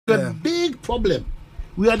problem.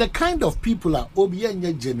 We are the kind of people that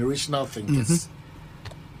OBN generational thinkers.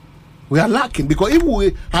 We are lacking because if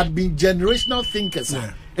we had been generational thinkers,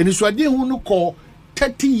 and it's what they who call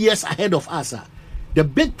 30 years ahead of us, the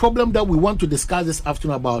big problem that we want to discuss this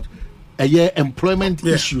afternoon about employment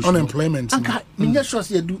issues, unemployment,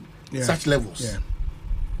 such levels.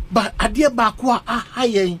 But adia bakwa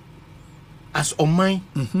high as on mine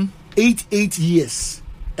 8 years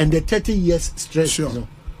and the 30 years stretch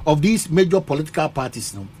of these major political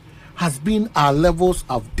parties has been our levels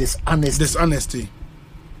of dishonesty.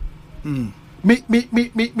 Me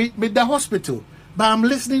the hospital, but I'm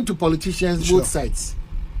listening to politicians both sides,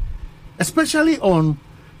 especially on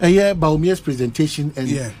Bawumia's presentation and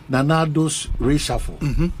Nanado's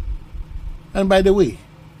reshuffle. And by the way,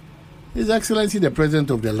 His Excellency the President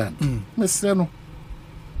of the land, Mr. No,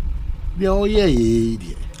 the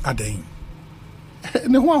Adain.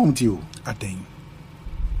 No one to you. Adain.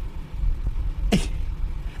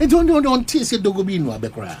 And don't tease it, Dogobino,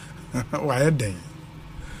 Abekra. Why a day?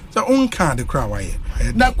 So, on card the crowd, why?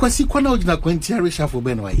 That Quasi Quanogina Quentia reshuffle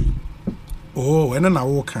Benway. Oh, and then I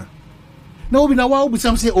walk. No, we now will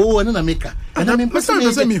some say, oh, and then I make her. And I mean,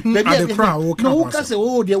 the crowd, no, say,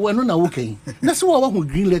 oh, they were not okay. That's why I want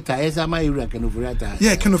green letter as I might reckon of Rata.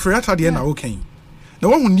 Yeah, can of Rata the end okay. The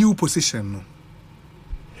one who new position.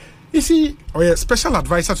 You see, special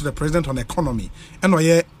advisor to the president on economy, and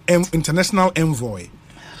international envoy,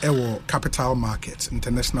 capital markets,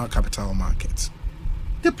 international capital markets.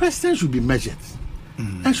 The president should be measured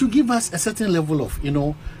and should give us a certain level of,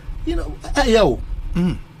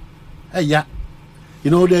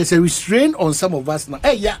 there's a restraint on some of us now.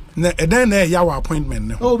 Then our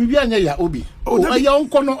appointment. Oh, Bibiana Obi. Oh,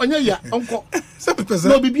 uncle, no, uncle.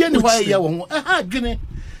 No, Bibiana, why you Guinea.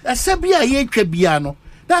 A Sabia ye Kebiano.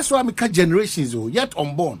 That's why we cut generations yet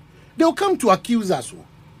unborn. They'll come to accuse us,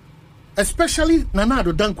 especially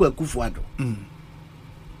Nanado Danko Kufuado.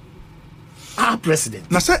 Our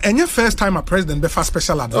president. Now, sir, and your first time a president before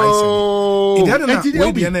special advisor. Oh,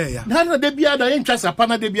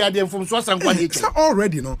 it's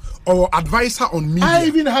already or advisor on media. I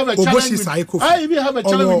even have a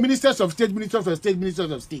challenge with ministers of state, ministers of state,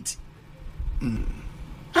 ministers of state.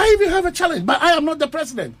 I even have a challenge, but I am not the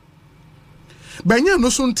president. But no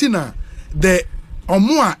suntina the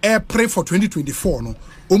Omua air pray for 2024 no.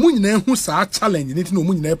 Omunyina hu sa challenge niti no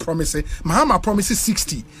omunyina promise Mahama promises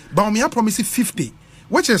 60 Bawumia promises 50,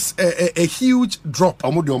 which is a huge drop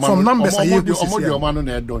from numbers. Of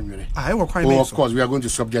course we are going to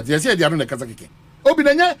subject. Yes, they are not the Kazakh.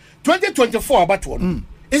 Obinanya 2024 about one.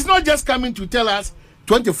 It's not just coming to tell us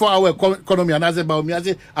 24-hour economy and as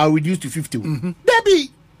Bawumia are reduced to 50. Debbie,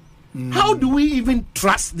 how do we even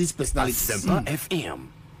trust these personalities? Semper FM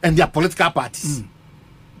and their political parties?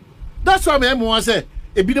 That's why I say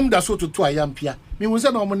a bit of so to a young Pia. Me was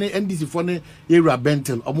an omni NDC for a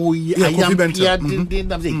Bentel, or more young Pia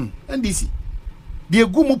NDC. The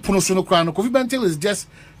Gumu Punosono Crown, Coffee Bentel is just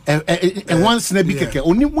a one snabby cake,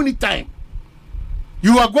 only one time.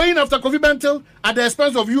 You are going after Coffee Bentel at the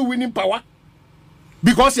expense of you winning power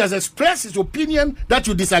because he has expressed his opinion that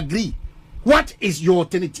you disagree. What is your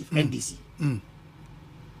alternative, NDC?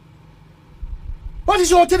 What is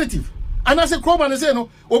your alternative? And as a Croman, I say, no,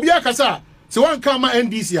 Obiakasa, so one come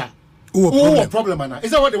NDC. Oh, problem.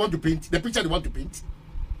 Is that what they want to paint? The picture they want to paint?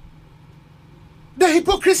 The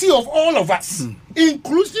hypocrisy of all of us,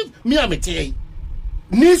 inclusive Miamete,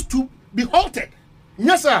 needs to be halted.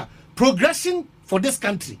 Yes, sir. Progression for this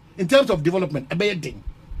country in terms of development, a bad thing.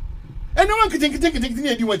 And no one can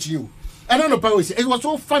think what you. I don't know, it was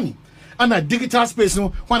so funny. And a digital space, no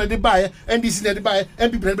one they buy, and this they buy,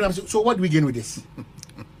 and people. So what do we gain with this?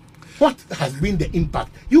 What has been the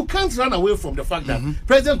impact? You can't run away from the fact that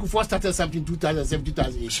President Kufuor started something in 2007,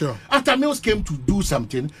 2008. Sure. After Mills came to do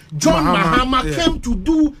something, John Mahama came to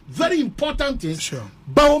do very important things. Sure.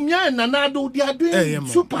 Bawumia and Nanado, they are doing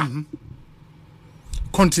super.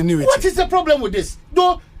 Continuity. What is the problem with this?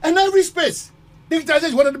 Though, in every space,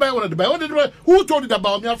 digitization, wanted to buy. Who told you that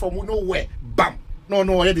Bawumia from nowhere? Bam. No, I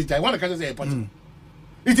want to catch a point.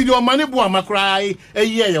 It is your money, Boama cry a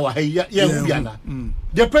year,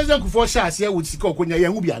 the president Kufuor shares here with Siko Konya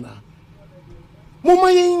Yangubiana. Mama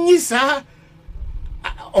Yisa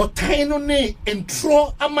or Tainone and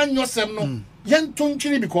throw a man yourself no yan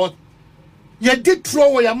tunchini because ye did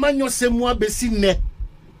throw a man yourself more besine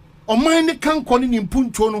or mine can't call in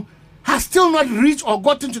Punchono has still not reached or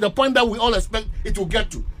gotten to the point that we all expect it will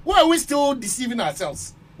get to. Why are we still deceiving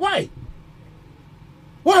ourselves? Why?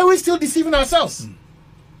 Why are we still deceiving ourselves?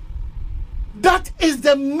 That is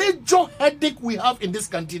the major headache we have in this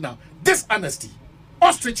country now. Dishonesty,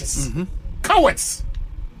 ostriches, cowards.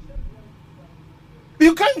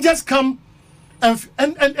 You can't just come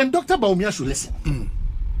and Dr. Bawumia should listen.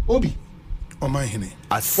 Obi. Omanhene.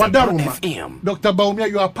 Dr. Bawumia,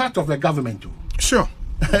 you are part of the government too. Sure.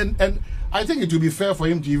 And I think it would be fair for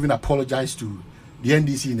him to even apologize to the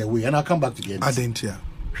NDC in a way. And I'll come back to the NDC. I didn't hear.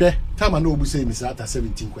 Sure. Time I know we say Mr. Atta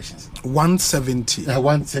 17 questions. 170.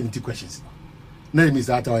 170 questions. Name is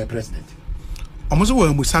Atta our president. Almost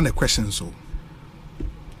where we send a question so.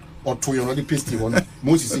 Or to your already pasty one.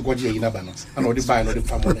 Most is what you're in a balance. And already buy another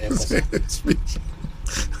family.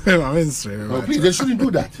 No, please, they shouldn't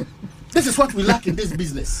do that. This is what we lack in this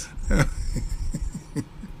business.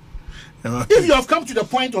 If you have come to the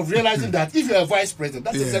point of realizing that if you're a vice president,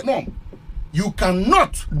 that is the norm. You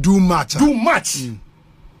cannot do much.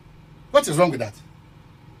 What is wrong with that?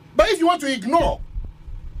 But if you want to ignore,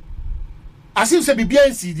 as if say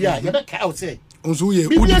BBNC there, you better out say.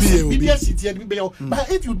 BBNC, but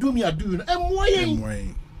if you do me, I do you. I'm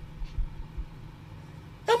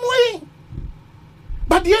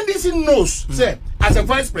But the NDC knows, say, as a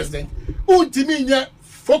vice president, Yeah.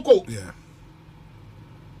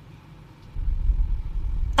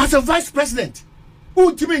 As a vice president,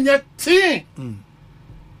 team.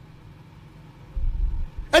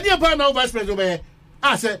 And you are now vice president.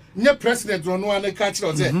 I said, "Nye president on one catch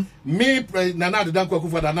or say me Nana the Danko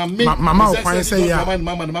Kufa na me Mama say yeah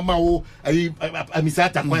mama oh I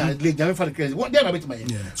misata kwa le jame for the crazy what they are bit my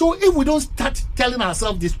so if we don't start telling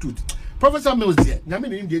ourselves this truth Professor Mills there nyame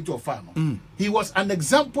ni dey to farm he was an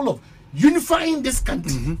example of unifying this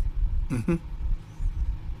country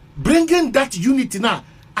bringing that unity now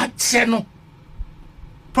at Cheno.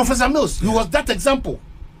 Professor Mills he was that example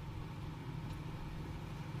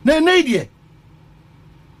na idea.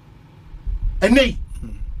 And they,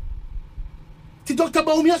 Dr.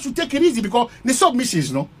 Bawumia should take it easy because the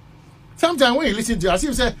submissions, no. Sometimes when you listen to, as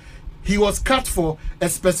you say, he was cut for a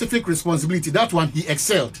specific responsibility. That one he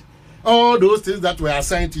excelled. All those things that were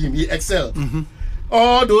assigned to him, he excelled.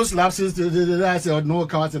 All those lapses, I said, no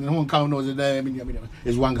count and no count.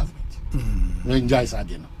 It's one government.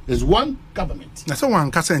 It's one government. That's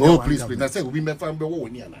one. Oh, please, please. That's we may find the war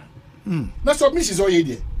near now. That's submissions all you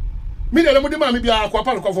did. Me the money be a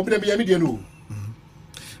kwapa for me be no.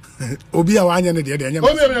 Obi a wanya ne de de anya.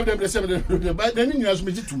 But then you ask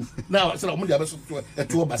me to now so mo dey abeso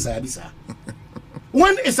to basa bisa.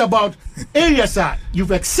 When it's about areas that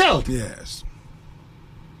you've excelled. Yes.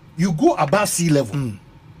 You go above sea level.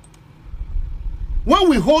 When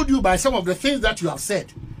we hold you by some of the things that you have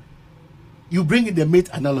said, you bring in the mate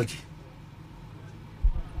analogy.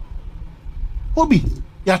 Obi,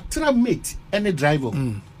 you are mate any driver.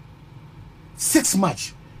 6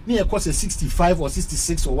 match. Near course a 65 or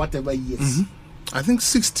 66 or whatever years. I think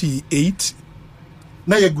 68.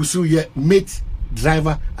 Now you gusu ye mate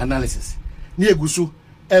driver analysis. Near gusu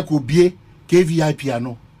eko bie KVI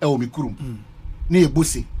piano e o mikurum. Near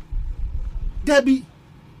busi. Debbie.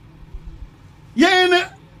 Yena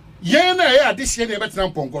ya this year better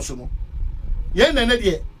than ponkoso no. Yena na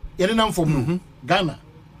de yena nam from Ghana.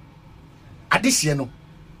 Adis no.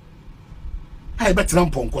 I better than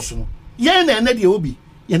ponkoso no. Yena na de obi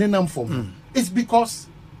yena nam from. It's because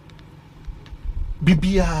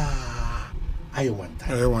Bibia I one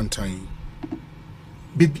time.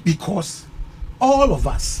 Because all of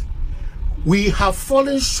us we have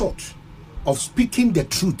fallen short of speaking the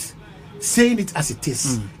truth, saying it as it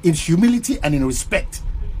is, in humility and in respect.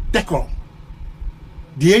 Decorum.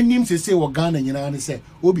 The enemies say Ghana and say,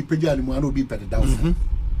 Obi Peja and Moan be petted down.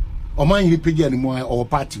 Or mind you Peja and Moan or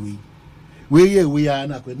party we are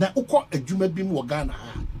not. Now, a Juma Bim Ghana.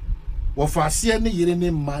 Or for Siena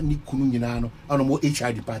Yerene Mani Kununano on a more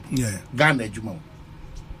HR department. Yeah. Ghana Juma.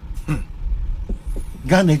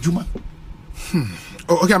 Ghana Juma.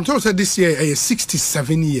 Okay, I'm told that this year is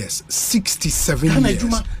 67 years. 67 years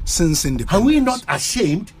Juma. Since independence. Are we not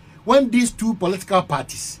ashamed when these two political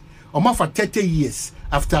parties, or for 30 years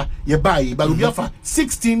after Yebai, but we have for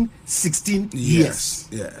 16 years?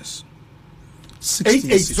 Yes. 8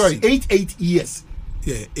 years.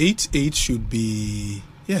 Yeah, 8 should be.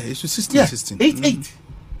 Yeah, it should 16. 8.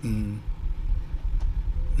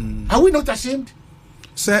 Are we not ashamed?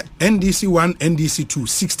 Sir, NDC 1, NDC 2,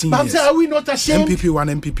 16 years. Are we not ashamed? MPP 1,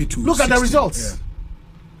 MPP 2. Look 16, at the results. Yeah.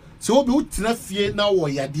 So we would not fear now or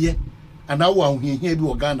Yadia and now we here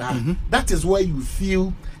be Ghana. That is where you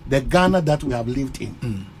feel the Ghana that we have lived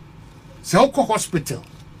in. So hospital.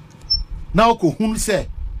 Now Kohun say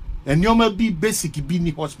and you may be basic be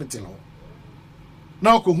ni hospital.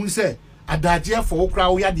 Now Kohun say adajia for okra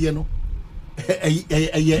Yadia no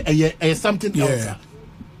something else.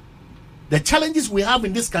 The challenges we have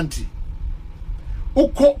in this country.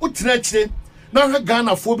 Oko utreche now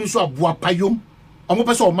Ghana phobia so abuapayom Omo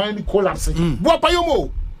person of mind collapsing.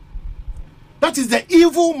 That is the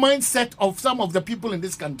evil mindset of some of the people in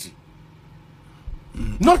this country.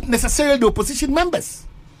 Not necessarily the opposition members.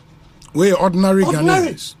 We ordinary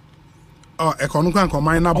Ghanaians. Oh, economic and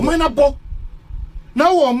combinable.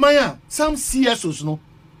 Now, Maya, some CSOs, no,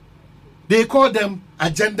 they call them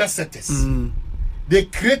agenda setters. They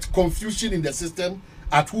create confusion in the system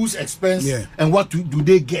at whose expense and what do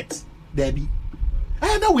they get, Debbie.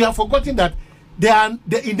 And now we have forgotten that they are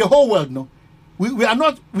in the whole world, no. We are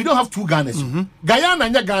not. We don't have two Ghanas. Guyana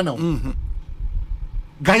and Ghana.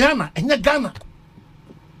 Guyana and Ghana.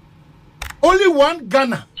 Only one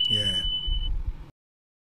Ghana